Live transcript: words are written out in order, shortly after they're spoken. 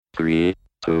3,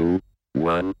 2,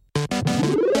 1.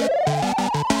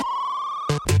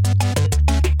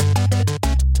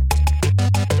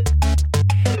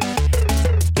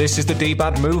 This is the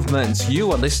D-Bad Movement.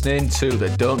 You are listening to the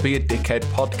Don't Be a Dickhead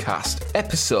podcast,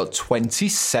 episode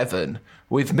 27,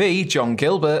 with me, John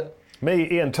Gilbert. Me,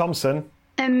 Ian Thompson.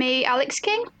 And me, Alex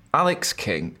King. Alex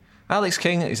King. Alex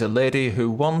King is a lady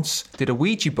who once did a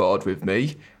Ouija board with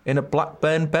me in a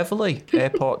Blackburn Beverley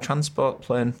airport transport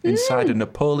plane inside a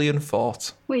Napoleon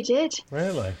fort. We did.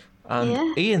 Really? And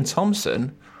Yeah. Ian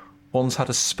Thompson once had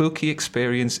a spooky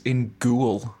experience in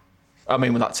Ghoul. I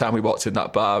mean, when that time we walked in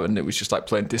that bar and it was just like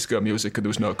playing disco music and there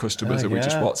was no customers and we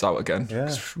just yeah. walked out again.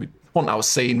 Yeah. Wasn't our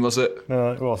scene, was it?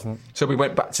 No, it wasn't. So we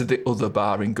went back to the other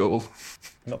bar in Ghoul.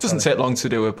 Doesn't take long to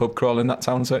do a pub crawl in that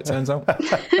town, so it turns out.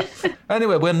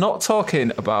 Anyway, we're not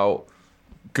talking about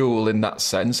Ghoul in that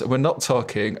sense. We're not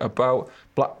talking about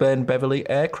Blackburn Beverley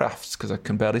aircrafts, because I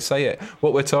can barely say it.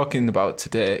 What we're talking about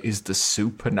today is the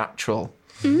supernatural.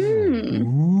 Ooh.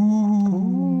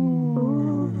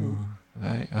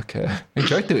 Right, okay.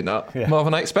 Enjoyed doing that. Yeah. More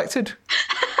than I expected.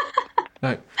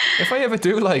 Right. If I ever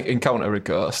do, encounter a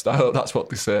ghost, I hope that's what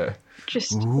they say.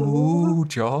 Just Ooh,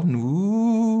 John,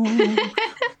 ooh.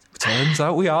 Turns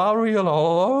out we are real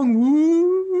all along.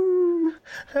 Ooh.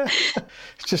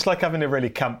 It's just like having a really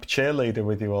camp cheerleader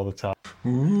with you all the time.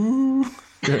 Ooh.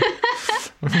 Yeah.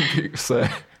 I think you say.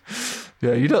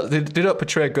 Yeah, they don't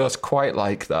portray ghosts quite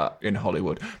like that in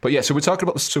Hollywood. But yeah, so we're talking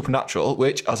about the supernatural,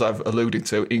 which, as I've alluded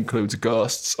to, includes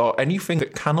ghosts or anything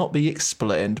that cannot be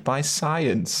explained by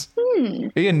science.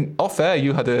 Ian, off air,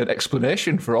 you had an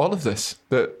explanation for all of this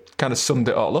that kind of summed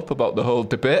it all up about the whole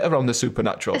debate around the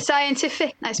supernatural. a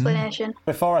scientific explanation.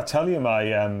 Before I tell you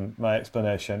my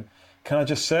explanation, can I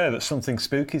just say that something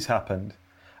spooky's happened?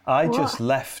 I just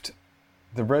left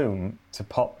the room to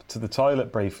pop to the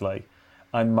toilet briefly,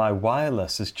 and my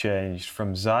wireless has changed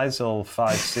from Zyxel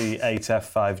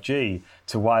 5C8F5G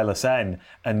to wireless N,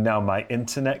 and now my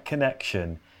internet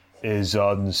connection is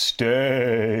unstable.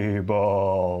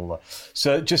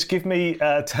 So just give me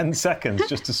 10 seconds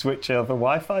just to switch over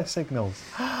Wi-Fi signals.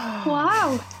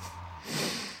 Wow.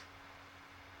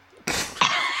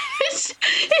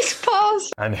 It's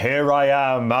paused. And here I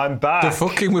am, I'm back. They're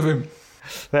fucking with him.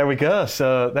 There we go.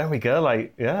 So there we go.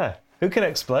 Who can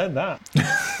explain that?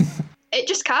 It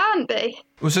just can't be.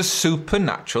 It was a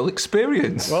supernatural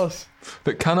experience It was.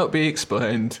 that cannot be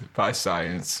explained by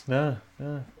science. No.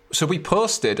 So we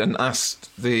posted and asked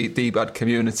the D-Bad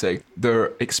community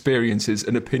their experiences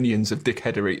and opinions of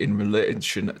dickheadery in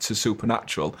relation to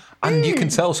supernatural. And you can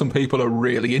tell some people are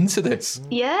really into this.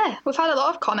 Yeah, we've had a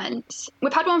lot of comments.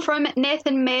 We've had one from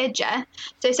Nathan Major.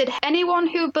 So he said, anyone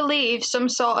who believes some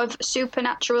sort of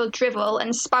supernatural drivel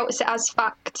and spouts it as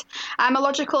fact. I'm a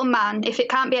logical man. If it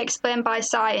can't be explained by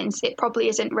science, it probably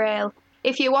isn't real.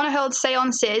 If you want to hold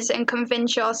seances and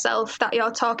convince yourself that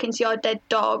you're talking to your dead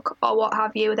dog or what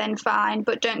have you, then fine,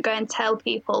 but don't go and tell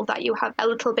people that you have a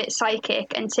little bit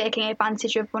psychic and taking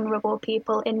advantage of vulnerable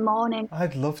people in mourning.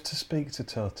 I'd love to speak to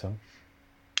Totem.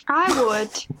 I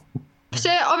would. So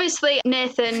obviously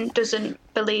Nathan doesn't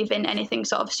believe in anything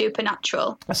sort of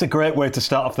supernatural. That's a great way to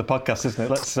start off the podcast, isn't it?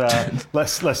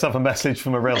 Let's have a message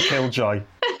from a real killjoy.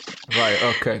 Right,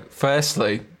 okay.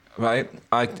 Firstly, right,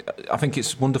 I think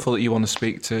it's wonderful that you want to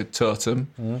speak to Totem.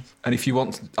 And if you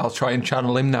want, I'll try and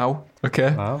channel him now,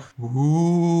 okay? Wow.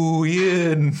 Ooh,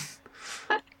 Ian.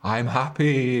 I'm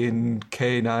happy in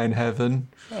K9 heaven.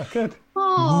 Oh, good.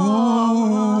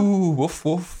 Ooh, woof,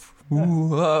 woof.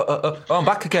 Ooh, I'm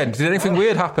back again. Did anything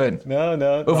weird happen? No.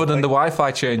 Other than the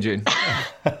Wi-Fi changing.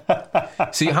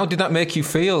 See, how did that make you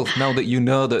feel now that you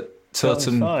know that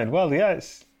Totem... Fine. Well, yeah,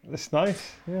 it's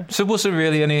nice. Yeah. So was there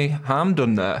really any harm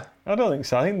done there? I don't think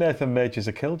so. I think Nathan Major's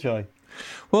a killjoy.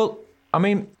 Well, I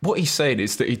mean, what he's saying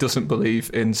is that he doesn't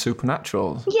believe in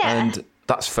supernatural. Yeah. And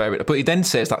that's fair enough. But he then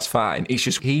says that's fine. It's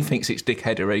just he thinks it's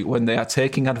dickheadery when they are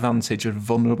taking advantage of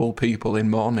vulnerable people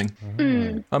in mourning.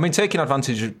 I mean, taking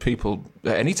advantage of people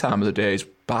at any time of the day is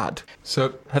bad.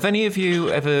 So have any of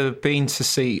you ever been to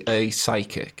see a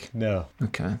psychic? No.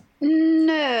 Okay.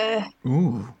 No.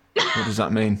 Ooh. What does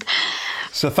that mean?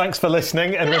 So thanks for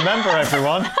listening, and remember,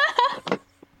 everyone...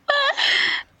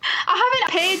 I haven't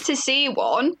paid to see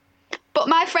one, but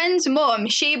my friend's mum,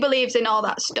 she believes in all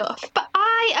that stuff. But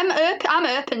I I'm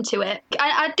open to it.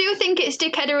 I do think it's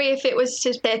dickheadery if it was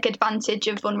to take advantage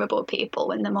of vulnerable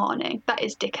people in the morning. That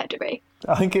is dickheadery.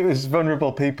 I think it was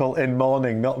vulnerable people in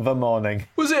mourning, not the morning.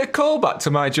 Was it a callback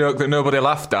to my joke that nobody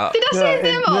laughed at? Did I say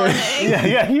the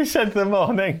morning? Yeah, you said the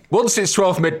morning. Once it's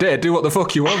 12 midday, do what the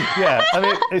fuck you want. Yeah, I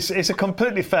mean, it's a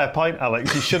completely fair point,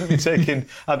 Alex. You shouldn't be taking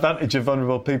advantage of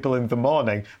vulnerable people in the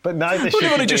morning, but neither should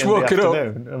you be just in the woke it up.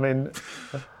 afternoon. I mean...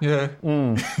 Yeah.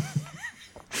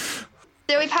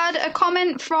 So we've had a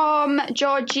comment from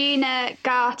Georgina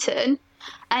Garton,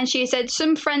 and she said,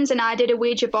 some friends and I did a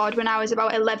Ouija board when I was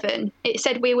about 11. It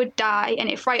said we would die, and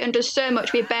it frightened us so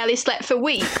much we barely slept for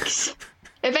weeks.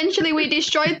 Eventually we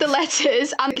destroyed the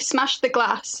letters and smashed the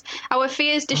glass. Our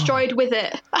fears destroyed with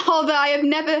it. Although I have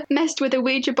never messed with a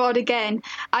Ouija board again,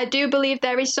 I do believe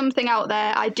there is something out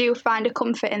there. I do find a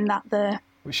comfort in that there.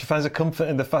 She finds a comfort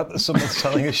in the fact that someone's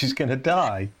telling her she's going to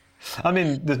die. I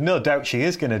mean, there's no doubt she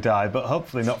is going to die, but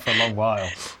hopefully not for a long while.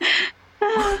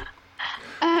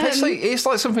 It's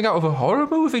like something out of a horror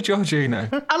movie, Georgina.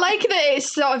 I like that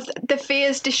it's sort of the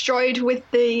fears destroyed with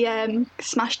the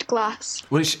smashed glass.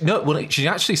 She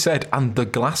actually said, and the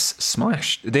glass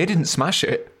smashed. They didn't smash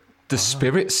it. The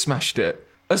spirit smashed it.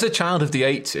 As a child of the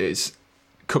 80s,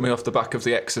 coming off the back of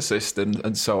The Exorcist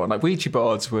and so on, like Ouija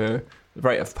boards were a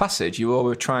rite of passage. You all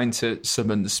were trying to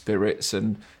summon the spirits,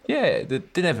 and yeah,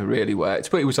 they never really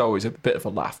worked, but it was always a bit of a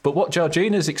laugh. But what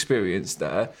Georgina's experienced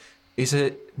there is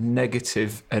a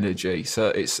negative energy, so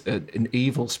it's an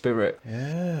evil spirit.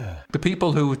 Yeah. The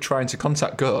people who are trying to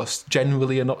contact ghosts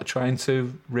generally are not trying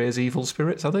to raise evil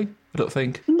spirits, are they? I don't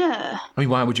think. No. I mean,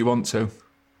 why would you want to?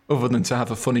 Other than to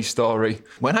have a funny story.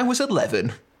 When I was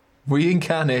 11, we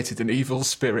incarnated an evil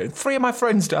spirit. 3 of my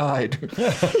friends died.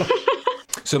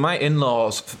 So my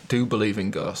in-laws do believe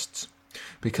in ghosts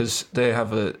because they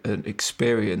have an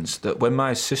experience that when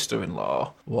my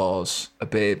sister-in-law was a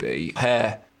baby,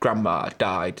 her grandma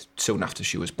died soon after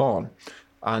she was born.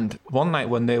 And one night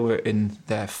when they were in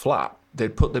their flat,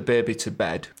 they'd put the baby to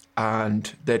bed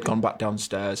and they'd gone back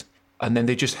downstairs. And then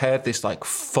they just heard this like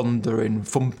thundering,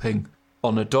 thumping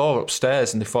on a door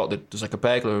upstairs, and they thought that there's like a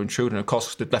burglar intruding. Of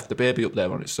course, they'd left the baby up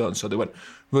there on its own, so they went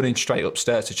running straight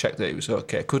upstairs to check that it was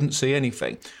okay. Couldn't see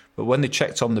anything. But when they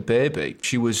checked on the baby,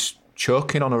 she was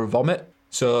choking on her vomit.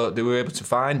 So they were able to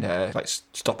find her, like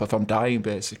stop her from dying,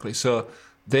 basically. So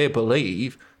they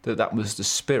believe that was the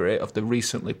spirit of the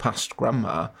recently passed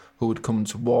grandma who had come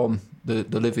to warn the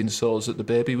living souls that the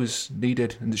baby was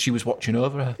needed and that she was watching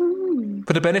over her.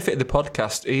 For the benefit of the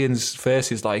podcast, Ian's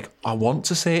face is like, I want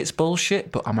to say it's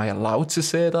bullshit, but am I allowed to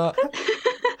say that?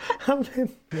 I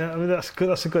mean that's good.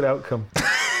 That's a good outcome.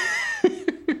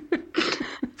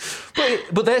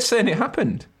 But they're saying it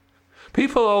happened.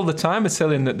 People all the time are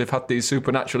telling that they've had these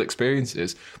supernatural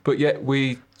experiences, but yet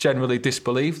we generally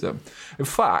disbelieve them. In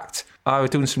fact, I was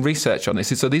doing some research on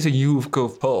this. So these are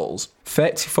YouGov polls.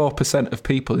 34% of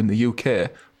people in the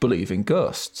UK believe in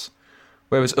ghosts,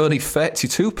 whereas only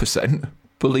 32%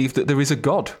 believe that there is a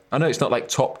God. I know it's not like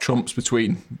top trumps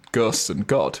between ghosts and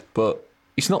God, but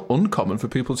it's not uncommon for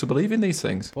people to believe in these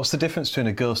things. What's the difference between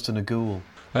a ghost and a ghoul?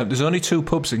 There's only 2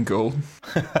 pubs in Goole,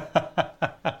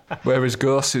 whereas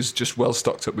ghosts is just well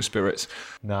stocked up with spirits.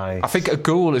 Nice. I think a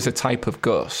ghoul is a type of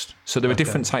ghost. So there are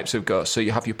different types of ghosts. So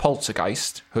you have your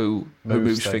poltergeist, who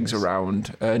moves things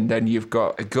around, and then you've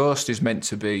got a ghost is meant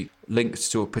to be linked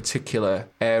to a particular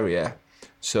area.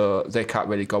 So they can't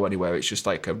really go anywhere. It's just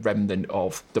like a remnant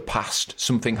of the past.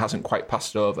 Something hasn't quite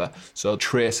passed over, so a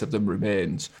trace of them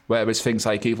remains. Whereas things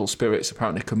like evil spirits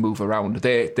apparently can move around.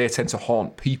 They tend to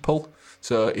haunt people.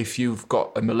 So if you've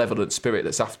got a malevolent spirit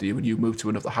that's after you and you move to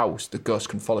another house, the ghost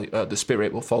can follow. The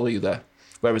spirit will follow you there,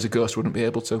 whereas a ghost wouldn't be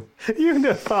able to. You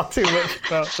know far too much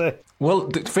about this. Well,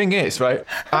 the thing is, right,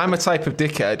 I'm a type of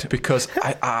dickhead because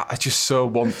I just so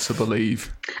want to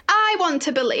believe. I want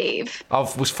to believe. I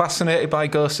was fascinated by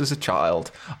ghosts as a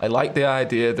child. I like the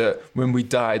idea that when we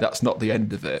die, that's not the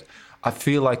end of it. I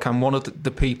feel like I'm one of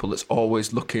the people that's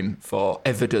always looking for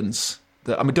evidence.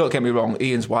 I mean, don't get me wrong,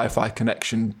 Ian's Wi-Fi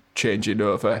connection changing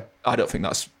over, I don't think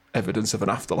that's evidence of an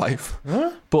afterlife.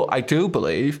 Huh? But I do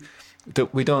believe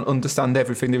that we don't understand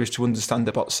everything there is to understand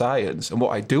about science. And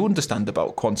what I do understand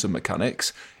about quantum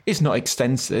mechanics is not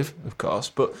extensive, of course,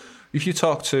 but if you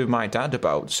talk to my dad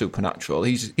about supernatural,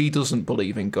 he doesn't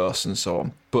believe in ghosts and so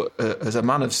on. But as a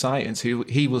man of science,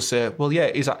 he will say, well, yeah,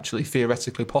 it is actually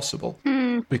theoretically possible.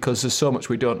 Because there's so much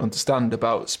we don't understand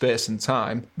about space and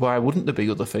time. Why wouldn't there be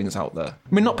other things out there?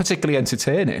 I mean, not particularly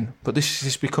entertaining, but this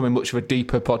is becoming much of a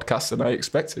deeper podcast than I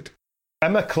expected.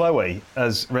 Emma Chloe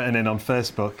has written in on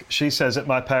Facebook. She says, at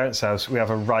my parents' house, we have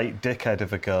a right dickhead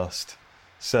of a ghost.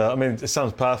 So, I mean, it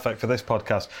sounds perfect for this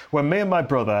podcast. When me and my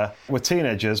brother were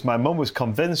teenagers, my mum was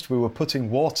convinced we were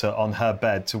putting water on her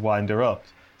bed to wind her up.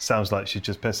 Sounds like she's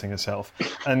just pissing herself.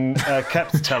 And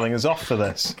kept telling us off for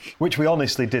this, which we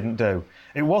honestly didn't do.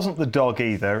 It wasn't the dog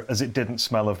either, as it didn't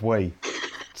smell of wee.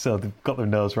 So they've got their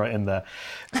nose right in there.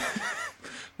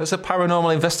 That's a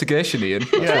paranormal investigation, Ian.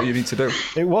 That's what you need to do.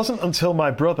 It wasn't until my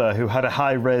brother, who had a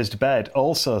high raised bed,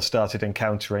 also started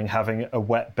encountering having a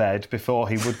wet bed before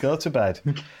he would go to bed.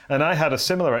 And I had a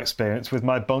similar experience with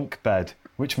my bunk bed,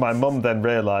 which my mum then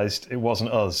realised it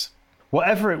wasn't us.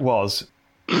 Whatever it was,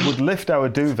 it would lift our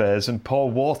duvets and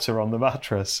pour water on the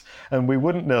mattress, and we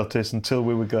wouldn't notice until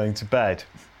we were going to bed.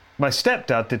 My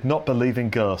stepdad did not believe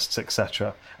in ghosts,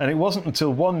 etc. And it wasn't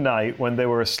until one night when they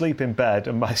were asleep in bed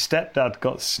and my stepdad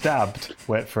got stabbed,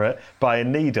 wait for it, by a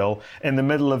needle in the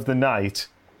middle of the night.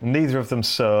 Neither of them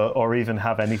sew or even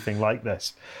have anything like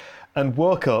this. And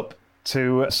woke up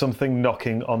to something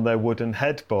knocking on their wooden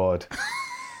headboard.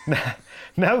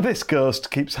 Now this ghost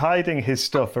keeps hiding his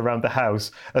stuff around the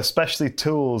house, especially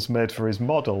tools made for his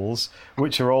models,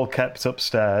 which are all kept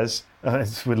upstairs.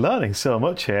 We're learning so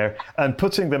much here. And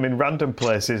putting them in random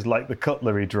places like the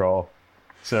cutlery drawer.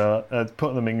 So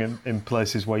put them in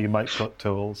places where you might put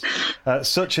tools.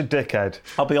 Such a dickhead.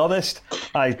 I'll be honest,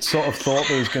 I sort of thought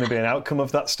there was going to be an outcome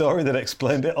of that story that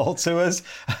explained it all to us.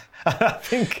 I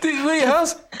think It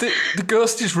has. The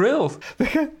ghost is real.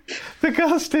 the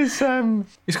ghost is...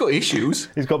 He's got issues.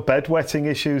 He's got bedwetting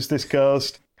issues, this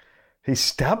ghost. He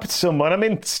stabbed someone. I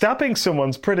mean, stabbing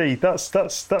someone's pretty... That's...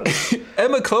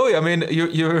 Emma Chloe, I mean,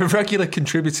 you're a regular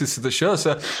contributor to the show,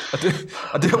 so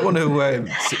I don't want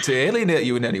to alienate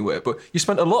you in any way, but you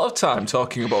spent a lot of time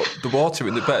talking about the water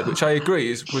in the bed, which I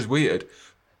agree was weird.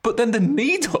 But then the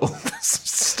needle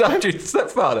stabbed your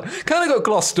stepfather kind of got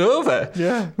glossed over.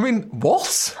 Yeah. I mean,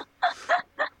 what?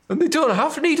 And they don't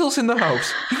have needles in the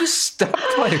house. He was stabbed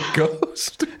by a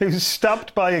ghost. He was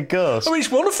stabbed by a ghost. I mean,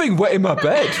 it's one thing wetting my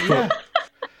bed, but...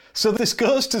 So this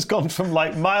ghost has gone from,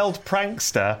 like, mild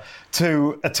prankster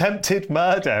to attempted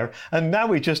murder, and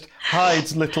now he just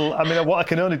hides little... I mean, what I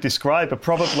can only describe are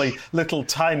probably little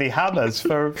tiny hammers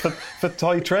for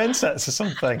toy train sets or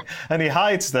something, and he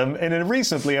hides them in a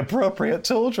reasonably appropriate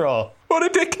tool drawer. What a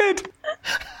dickhead.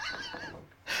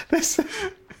 This ghost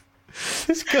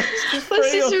is This has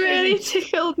pretty really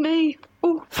tickled me.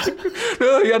 Ooh.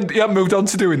 No, he hadn't moved on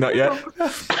to doing that yet.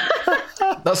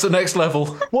 That's the next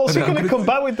level. What's he going to come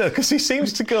back with, though? Because he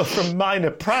seems to go from minor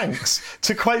pranks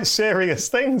to quite serious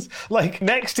things. Like,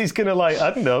 next he's going to, like,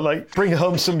 I don't know, like, bring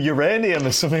home some uranium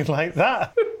or something like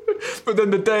that. But then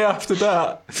the day after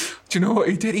that, do you know what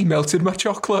he did? He melted my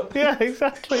chocolate. Yeah,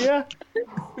 exactly, yeah.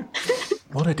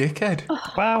 What a dickhead.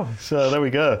 Wow. So there we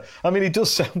go. I mean, he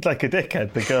does sound like a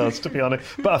dickhead, the ghost, to be honest.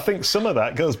 But I think some of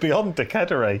that goes beyond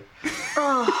dickheadery.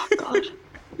 Oh, God.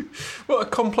 What a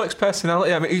complex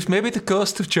personality. I mean, he's maybe the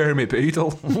ghost of Jeremy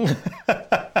Beadle.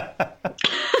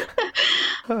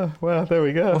 Well, there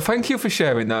we go. Well, thank you for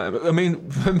sharing that. I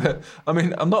mean,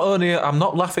 I'm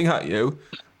not laughing at you,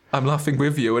 I'm laughing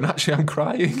with you, and actually I'm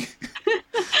crying.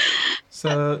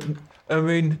 So, I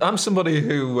mean, I'm somebody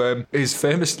who is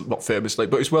not famously,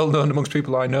 but is well known amongst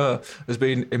people I know as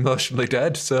being emotionally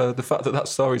dead. So the fact that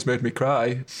story's made me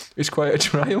cry is quite a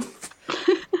triumph.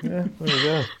 Yeah, there we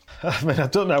go. I mean, I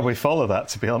don't know how we follow that,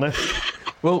 to be honest.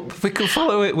 Well, we can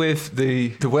follow it with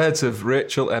the words of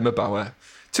Rachel Emma Bauer.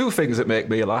 Two things that make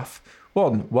me laugh.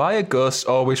 One, why are ghosts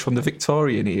always from the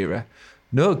Victorian era?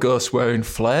 No ghosts wearing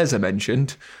flares are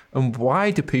mentioned. And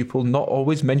why do people not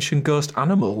always mention ghost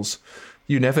animals?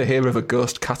 You never hear of a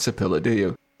ghost caterpillar, do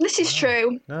you? This is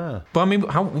true. Ah. But I mean,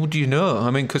 how would you know?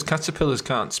 I mean, because caterpillars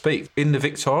can't speak. In the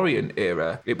Victorian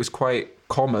era, it was quite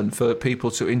common for people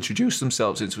to introduce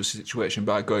themselves into a situation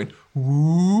by going,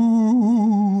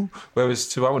 "Ooh." Whereas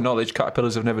to our knowledge,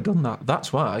 caterpillars have never done that.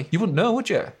 That's why. You wouldn't know, would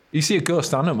you? You see a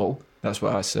ghost animal, that's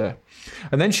what I say.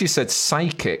 And then she said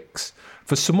psychics.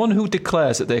 For someone who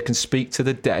declares that they can speak to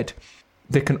the dead,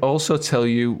 they can also tell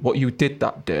you what you did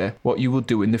that day, what you will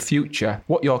do in the future,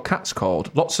 what your cat's called.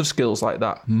 Lots of skills like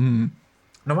that.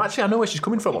 Now, actually, I know where she's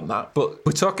coming from on that, but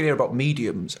we're talking here about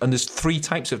mediums, and there's 3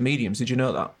 types of mediums. Did you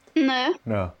know that?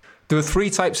 No. There are 3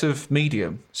 types of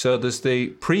medium. So there's the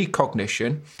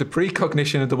precognition. The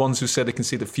precognition are the ones who say they can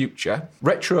see the future.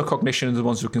 Retrocognition are the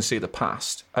ones who can see the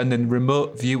past. And then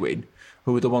remote viewing,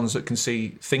 who are the ones that can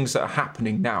see things that are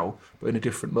happening now, but in a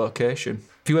different location.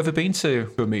 Have you ever been to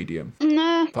a medium?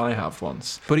 No. I have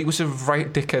once. But it was a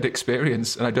right dickhead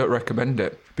experience, and I don't recommend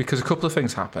it, because a couple of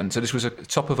things happened. So this was at the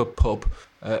top of a pub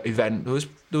event. There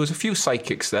was a few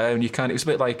psychics there, and it was a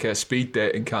bit like a speed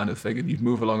dating kind of thing, and you'd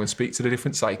move along and speak to the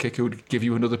different psychic who would give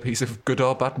you another piece of good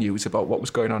or bad news about what was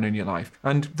going on in your life.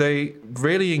 And they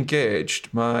really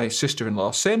engaged my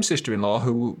sister-in-law, same sister-in-law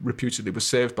who reputedly was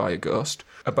saved by a ghost,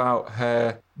 about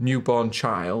her newborn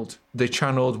child. They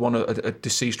channeled a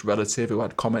deceased relative who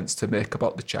had comments to make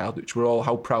about the child, which were all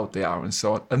how proud they are and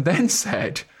so on, and then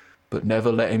said, but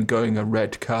never let him go in a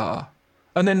red car,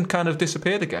 and then kind of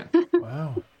disappeared again.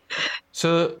 Wow.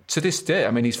 So to this day,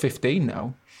 I mean, he's 15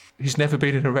 now. He's never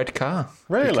been in a red car.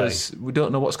 Really? Because we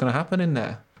don't know what's going to happen in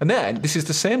there. And then this is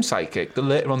the same psychic that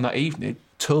later on that evening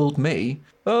told me,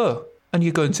 oh, and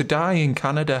you're going to die in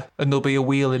Canada and there'll be a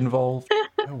wheel involved.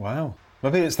 Oh, wow.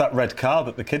 Maybe it's that red car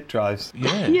that the kid drives.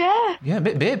 Yeah. Yeah. Yeah,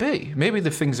 maybe. Maybe the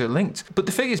things are linked. But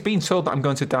the thing is, being told that I'm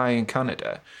going to die in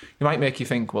Canada, it might make you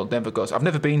think, well, never goes. I've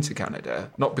never been to Canada,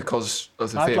 not because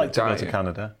of the fear I'd like of to dying. go to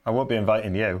Canada. I won't be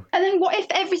inviting you. And then what if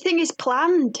everything is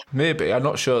planned? Maybe. I'm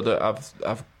not sure that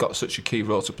I've got such a key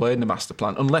role to play in the master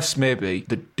plan, unless maybe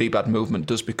the DBAD movement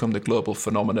does become the global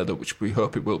phenomena that which we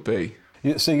hope it will be.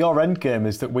 So your end game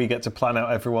is that we get to plan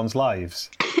out everyone's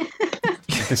lives?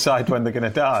 Decide when they're going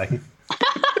to die?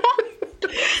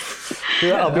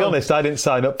 Yeah, I'll be honest, I didn't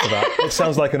sign up for that. It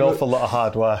sounds like an awful lot of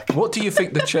hard work. What do you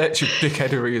think the Church of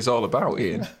Dickheadery is all about,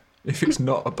 Ian? If it's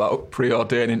not about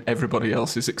preordaining everybody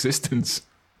else's existence.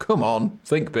 Come on,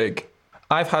 think big.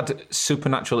 I've had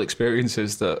supernatural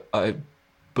experiences that I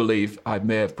believe I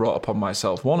may have brought upon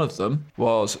myself. One of them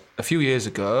was a few years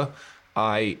ago,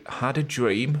 I had a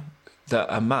dream that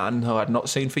a man who I'd not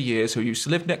seen for years, who used to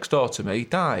live next door to me,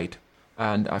 died.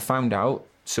 And I found out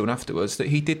soon afterwards that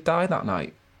he did die that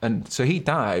night. And so he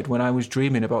died when I was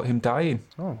dreaming about him dying.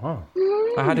 Oh, wow.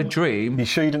 I had a dream. You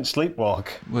sure you didn't sleepwalk?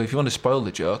 Well, if you want to spoil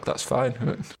the joke, that's fine.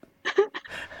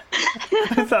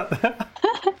 Is that...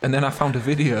 And then I found a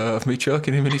video of me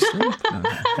choking him in his sleep.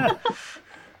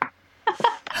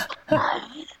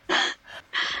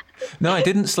 No, I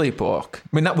didn't sleepwalk. I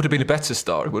mean, that would have been a better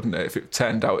story, wouldn't it, if it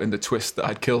turned out in the twist that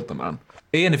I'd killed the man.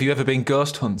 Ian, have you ever been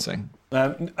ghost hunting?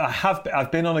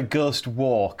 I've been on a ghost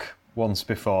walk once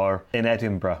before in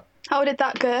Edinburgh. How did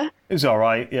that go? It was all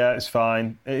right, yeah, it's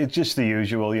fine. It's just the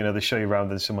usual, they show you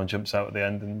around and someone jumps out at the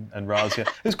end and riles you.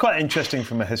 It was quite interesting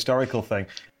from a historical thing.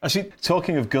 Actually,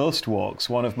 talking of ghost walks,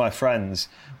 one of my friends,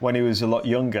 when he was a lot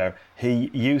younger, he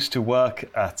used to work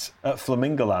at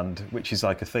Flamingoland, which is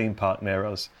like a theme park near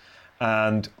us.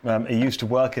 And he used to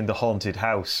work in the haunted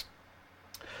house.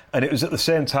 And it was at the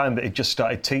same time that he just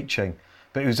started teaching.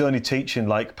 But he was only teaching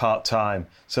like part-time.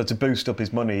 So to boost up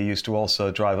his money, he used to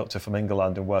also drive up to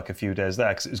Flamingoland and work a few days there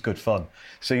because it was good fun.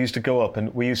 So he used to go up,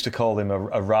 and we used to call him a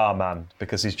rah man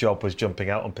because his job was jumping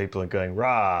out on people and going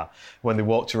rah when they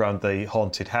walked around the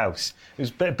haunted house. It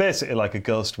was basically like a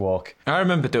ghost walk. I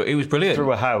remember doing it. It was brilliant.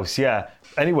 Through a house, yeah.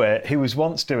 Anyway, he was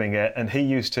once doing it, and he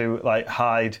used to like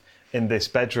hide in this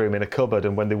bedroom in a cupboard,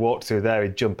 and when they walked through there,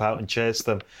 he'd jump out and chase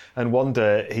them. And one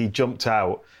day he jumped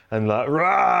out and like,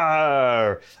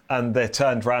 "Rawr!" And they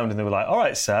turned round and they were like, "All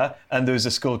right, sir." And there was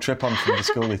a school trip on from the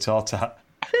school he taught at.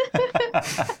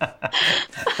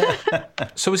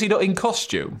 So was he not in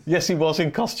costume? Yes, he was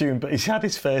in costume, but he had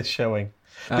his face showing.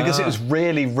 Because it was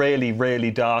really, really,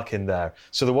 really dark in there.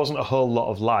 So there wasn't a whole lot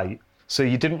of light. So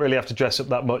you didn't really have to dress up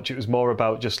that much. It was more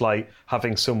about just like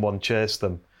having someone chase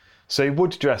them. So he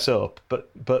would dress up, but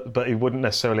he wouldn't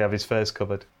necessarily have his face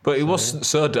covered. But it wasn't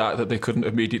so dark that they couldn't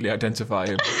immediately identify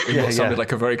him in what sounded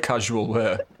like a very casual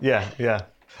way. Yeah, yeah.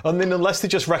 And then unless they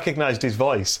just recognised his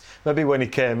voice, maybe when he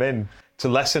came in to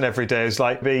lesson every day, it was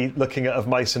like me looking at Of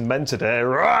Mice and Men today.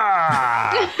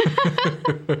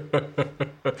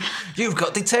 You've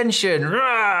got detention.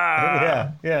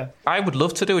 Yeah, yeah. I would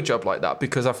love to do a job like that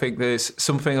because I think there's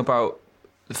something about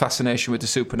the fascination with the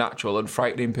supernatural and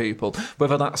frightening people,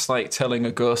 whether that's like telling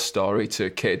a ghost story to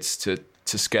kids to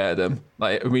scare them.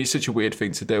 Like, I mean, it's such a weird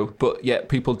thing to do, but yet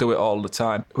people do it all the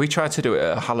time. We tried to do it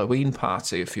at a Halloween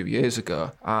party a few years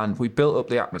ago, and we built up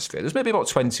the atmosphere. There's maybe about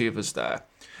 20 of us there,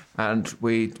 and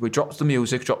we dropped the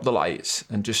music, dropped the lights,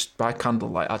 and just by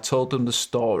candlelight, I told them the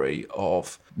story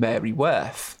of Mary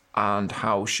Worth and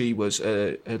how she was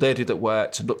a lady that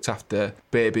worked and looked after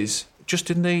babies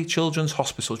just in the children's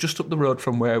hospital, just up the road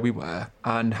from where we were,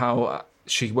 and how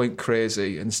she went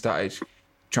crazy and started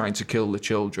trying to kill the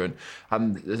children.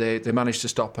 And they managed to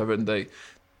stop her, and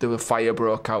a fire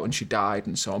broke out and she died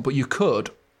and so on. But you could,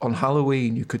 on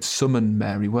Halloween, you could summon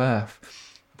Mary Worth.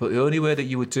 But the only way that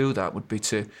you would do that would be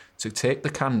to take the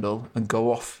candle and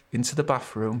go off into the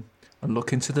bathroom and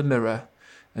look into the mirror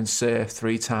and say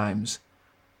 3 times,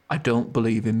 I don't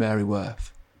believe in Mary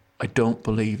Worth. I don't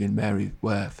believe in Mary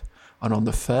Worth. And on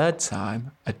the third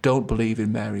time, I don't believe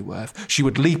in Mary Worth. She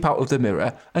would leap out of the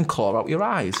mirror and claw out your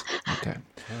eyes. Okay.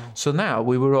 So now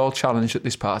we were all challenged at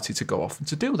this party to go off and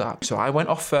to do that. So I went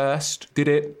off first, did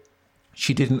it.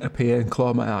 She didn't appear and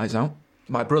claw my eyes out.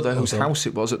 My brother, whose house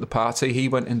it was at the party, he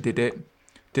went and did it.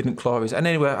 Didn't claw his. And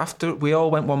anyway, after we all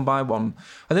went one by one.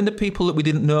 And then the people that we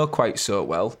didn't know quite so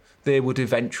well, they would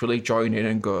eventually join in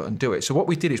and go and do it. So what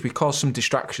we did is we caused some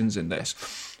distractions in this.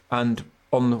 And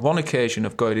on one occasion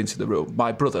of going into the room,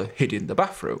 my brother hid in the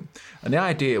bathroom. And the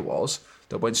idea was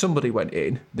that when somebody went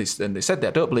in, and they said,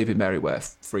 I don't believe in Mary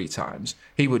Worth 3 times,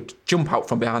 he would jump out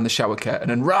from behind the shower curtain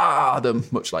and rah them,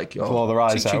 much like your claw their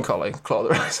eyes teaching out. colleague. Claw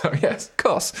their eyes out, yes, of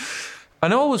course.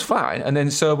 And all was fine. And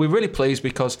then so we were really pleased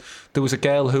because there was a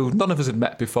girl who none of us had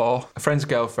met before, a friend's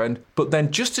girlfriend. But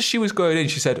then just as she was going in,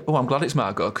 she said, oh, I'm glad it's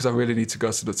Margot because I really need to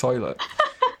go to the toilet.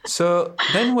 So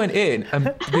then went in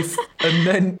and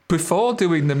then before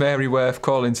doing the Mary Worth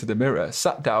call into the mirror,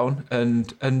 sat down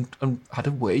and had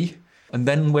a wee. And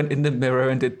then went in the mirror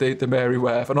and did the Mary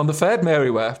Worth. And on the third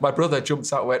Mary Worth, my brother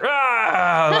jumped out and went,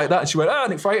 ah, like that. And she went, ah,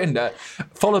 and it frightened her.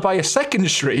 Followed by a second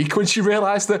shriek when she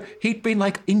realised that he'd been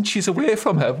like inches away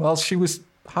from her while she was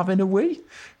having a wee.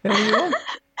 Well,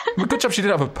 good job she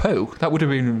didn't have a poo. That would have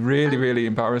been really, really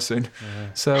embarrassing.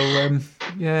 Yeah. So,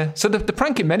 So the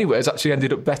prank in many ways actually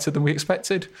ended up better than we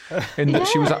expected in that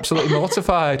she was absolutely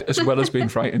mortified as well as being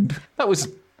frightened. That was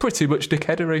pretty much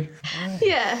dickheadery.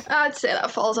 Yeah, I'd say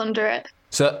that falls under it.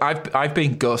 So I've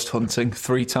been ghost hunting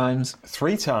 3 times.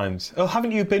 3 times? Oh,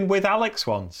 haven't you been with Alex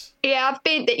once? Yeah, I've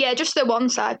been. Yeah, just the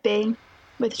once I've been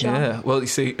with John. Yeah, well, you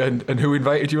see, and who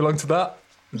invited you along to that?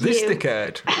 This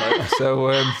dickhead. Right?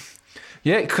 So,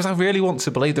 yeah, because I really want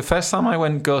to believe. The first time I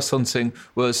went ghost hunting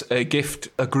was a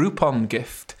Groupon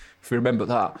gift, if you remember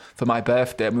that, for my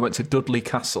birthday. And we went to Dudley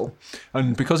Castle.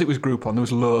 And because it was Groupon, there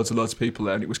was loads and loads of people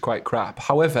there and it was quite crap.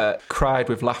 However, cried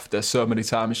with laughter so many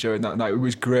times during that night. It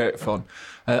was great fun.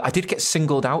 I did get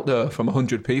singled out, though, from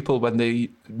 100 people when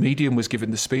the medium was giving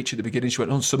the speech at the beginning. She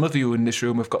went, oh, some of you in this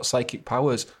room have got psychic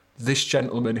powers. This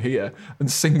gentleman here,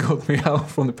 and singled me out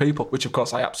from the people, which, of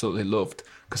course, I absolutely loved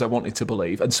because I wanted to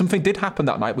believe. And something did happen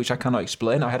that night, which I cannot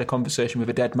explain. I had a conversation with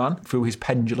a dead man through his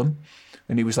pendulum.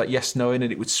 And he was like, yes, no, and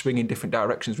it would swing in different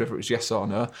directions, whether it was yes or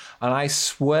no. And I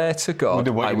swear to God,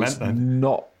 I was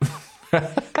not...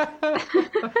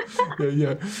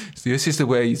 yeah. This is the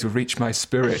way to reach my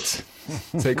spirit.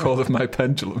 Take hold of my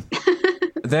pendulum.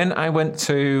 Then I went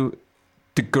to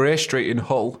the Grey Street in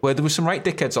Hull, where there were some right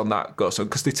dickheads on that ghost hunt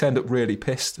because they turned up really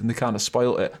pissed and they kind of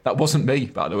spoilt it. That wasn't me,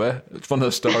 by the way. It's one of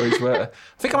those stories where I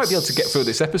think I might be able to get through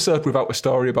this episode without a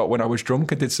story about when I was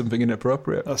drunk and did something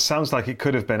inappropriate. That sounds like it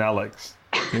could have been Alex.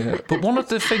 Yeah, but one of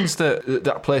the things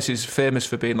that place is famous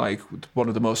for being like one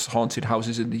of the most haunted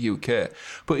houses in the UK.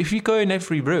 But if you go in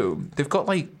every room, they've got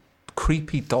like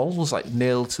creepy dolls like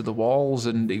nailed to the walls,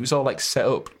 and it was all like set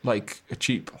up like a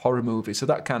cheap horror movie. So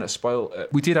that kind of spoiled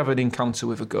it. We did have an encounter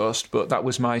with a ghost, but that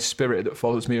was my spirit that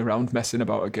follows me around messing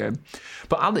about again.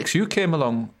 But Alex, you came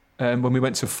along when we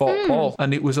went to Fort Paul,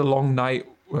 and it was a long night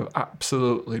where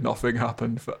absolutely nothing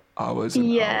happened for hours and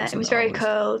hours. It was very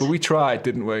cold. But we tried,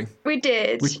 didn't we? We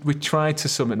did. We tried to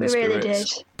summon the spirits. We really did.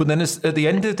 But then at the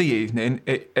end of the evening,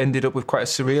 it ended up with quite a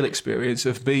surreal experience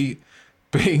of me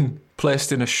being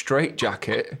placed in a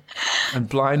straitjacket and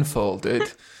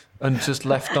blindfolded and just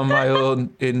left on my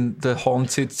own in the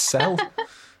haunted cell,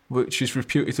 which is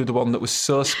reputed to be the one that was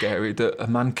so scary that a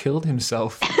man killed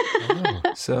himself.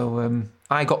 So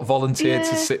I got volunteered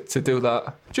to do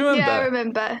that. Do you remember? Yeah, I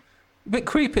remember. A bit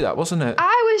creepy, that, wasn't it?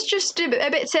 I was just a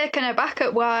bit taken aback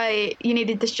at why you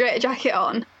needed the straitjacket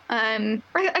on. I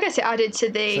guess it added to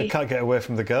the... So you can't get away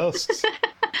from the ghosts.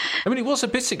 I mean, it was a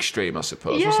bit extreme, I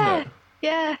suppose, wasn't it?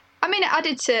 Yeah. I mean, it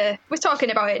added to... We're talking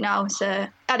about it now, so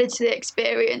added to the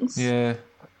experience. Yeah.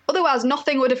 Otherwise,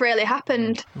 nothing would have really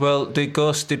happened. Well, the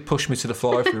ghost did push me to the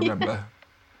floor, if you remember.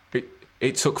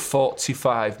 It took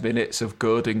 45 minutes of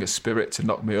goading a spirit to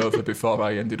knock me over before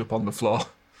I ended up on the floor.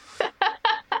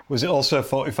 Was it also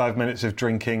 45 minutes of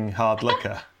drinking hard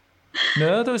liquor?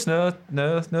 No, there was no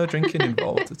drinking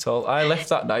involved at all. I left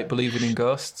that night believing in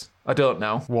ghosts. I don't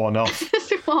now. Worn off.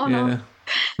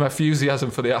 My enthusiasm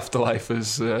for the afterlife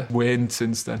has waned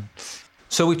since then.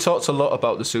 So we talked a lot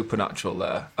about the supernatural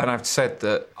there, and I've said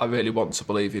that I really want to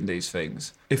believe in these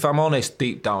things. If I'm honest,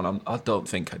 deep down, I don't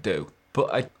think I do.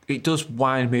 But it does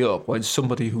wind me up when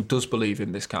somebody who does believe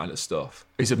in this kind of stuff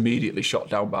is immediately shot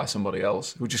down by somebody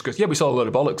else who just goes, yeah, we saw a load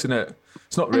of bollocks, innit?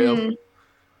 It's not real.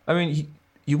 I mean,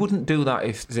 you wouldn't do that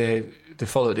if they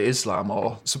followed Islam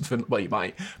or something. Well, you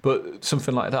might, but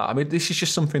something like that. I mean, this is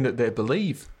just something that they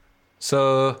believe.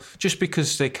 So just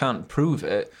because they can't prove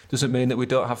it doesn't mean that we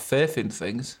don't have faith in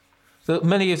things. So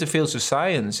many of the fields of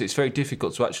science, it's very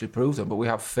difficult to actually prove them, but we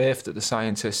have faith that the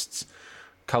scientists'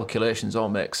 calculations all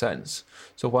make sense.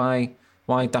 So why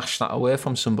dash that away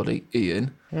from somebody,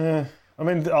 Ian? I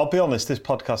mean, I'll be honest, this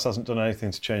podcast hasn't done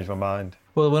anything to change my mind.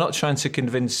 Well, we're not trying to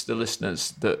convince the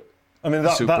listeners that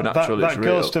that supernatural is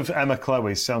real. ghost of Emma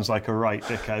Chloe sounds like a right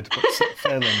dickhead, but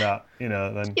failing that,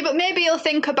 then... Yeah, but maybe you'll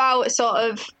think about sort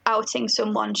of outing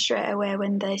someone straight away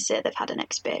when they say they've had an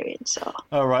experience. Or...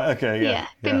 Oh, right, okay, yeah.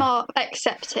 Be more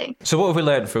accepting. So what have we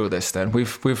learned through this then?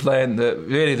 We've learned that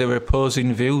really there are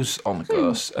opposing views on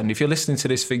ghosts, and if you're listening to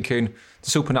this thinking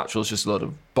the supernatural is just a load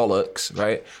of bollocks,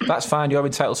 right? That's fine, you're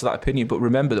entitled to that opinion, but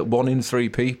remember that 1 in 3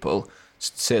 people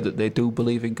say that they do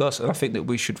believe in ghosts, and I think that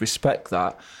we should respect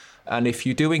that. And if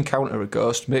you do encounter a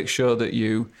ghost, make sure that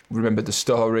you remember the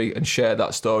story and share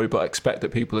that story, but expect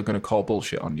that people are going to call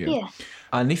bullshit on you. Yeah.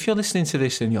 And if you're listening to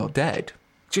this and you're dead,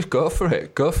 just go for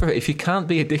it. Go for it. If you can't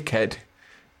be a dickhead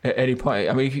at any point,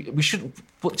 I mean,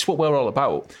 it's what we're all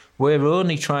about. We're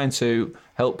only trying to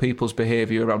help people's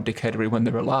behaviour around dickheadery when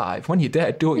they're alive. When you're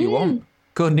dead, do what you want.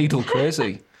 Go needle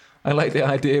crazy. I like the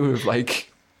idea of,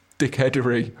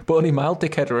 dickheadery, but only mild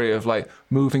dickheadery of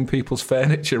moving people's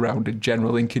furniture around and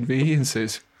general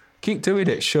inconveniences. Keep doing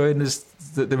it, showing us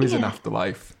that there is an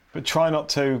afterlife. But try not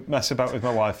to mess about with my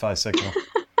Wi-Fi signal.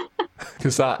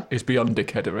 Because that is beyond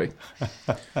dickheadery.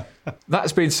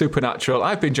 That's been Supernatural.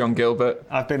 I've been John Gilbert.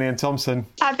 I've been Ian Thompson.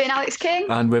 I've been Alex King.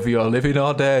 And whether you're living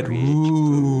or dead,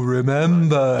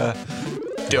 remember,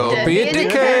 don't be a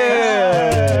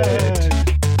dickhead!